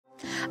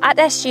At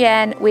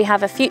SGN, we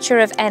have a future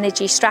of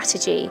energy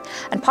strategy,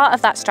 and part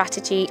of that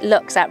strategy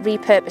looks at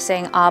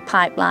repurposing our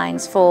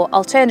pipelines for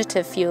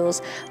alternative fuels.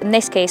 In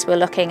this case, we're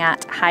looking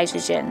at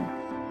hydrogen.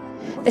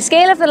 The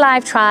scale of the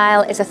live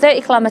trial is a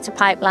 30-kilometre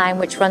pipeline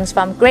which runs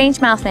from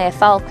Grangemouth near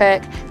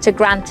Falkirk to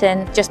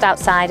Granton just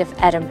outside of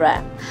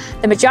Edinburgh.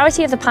 The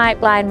majority of the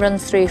pipeline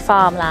runs through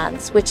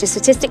farmlands, which is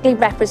statistically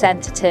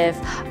representative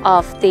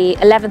of the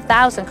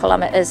 11,000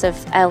 kilometres of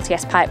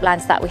LTS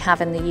pipelines that we have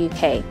in the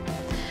UK.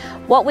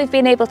 What we've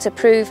been able to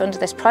prove under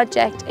this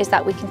project is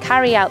that we can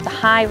carry out the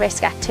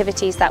high-risk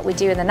activities that we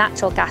do in the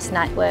natural gas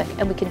network,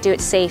 and we can do it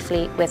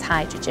safely with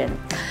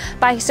hydrogen.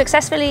 By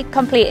successfully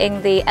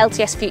completing the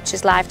LTS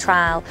Futures live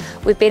trial,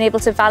 we've been able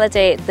to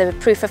validate the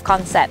proof of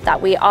concept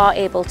that we are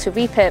able to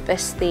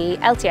repurpose the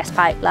LTS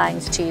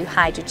pipelines to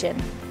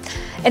hydrogen.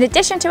 In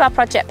addition to our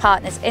project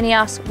partners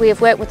INEOS, we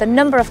have worked with a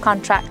number of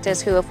contractors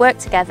who have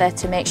worked together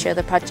to make sure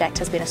the project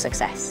has been a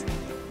success.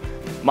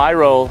 My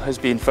role has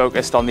been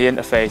focused on the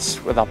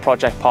interface with our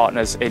project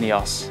partners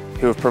INEOS,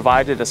 who have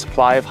provided a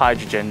supply of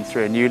hydrogen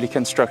through a newly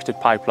constructed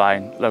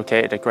pipeline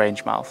located at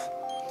Grangemouth.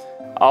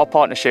 Our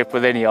partnership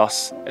with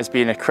INEOS has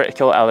been a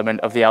critical element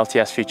of the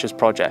LTS Futures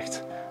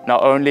project,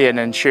 not only in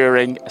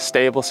ensuring a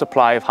stable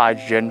supply of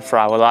hydrogen for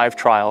our live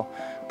trial,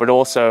 but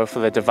also for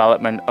the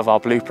development of our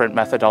blueprint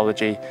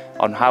methodology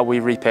on how we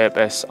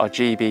repurpose our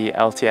GB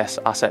LTS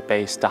asset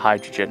base to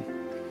hydrogen.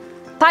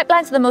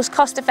 Pipelines are the most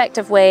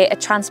cost-effective way of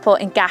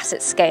transporting gas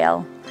at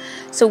scale.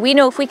 So we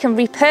know if we can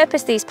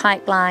repurpose these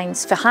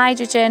pipelines for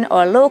hydrogen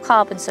or a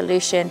low-carbon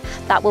solution,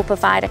 that will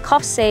provide a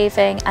cost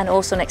saving and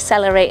also an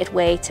accelerated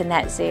way to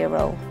net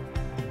zero.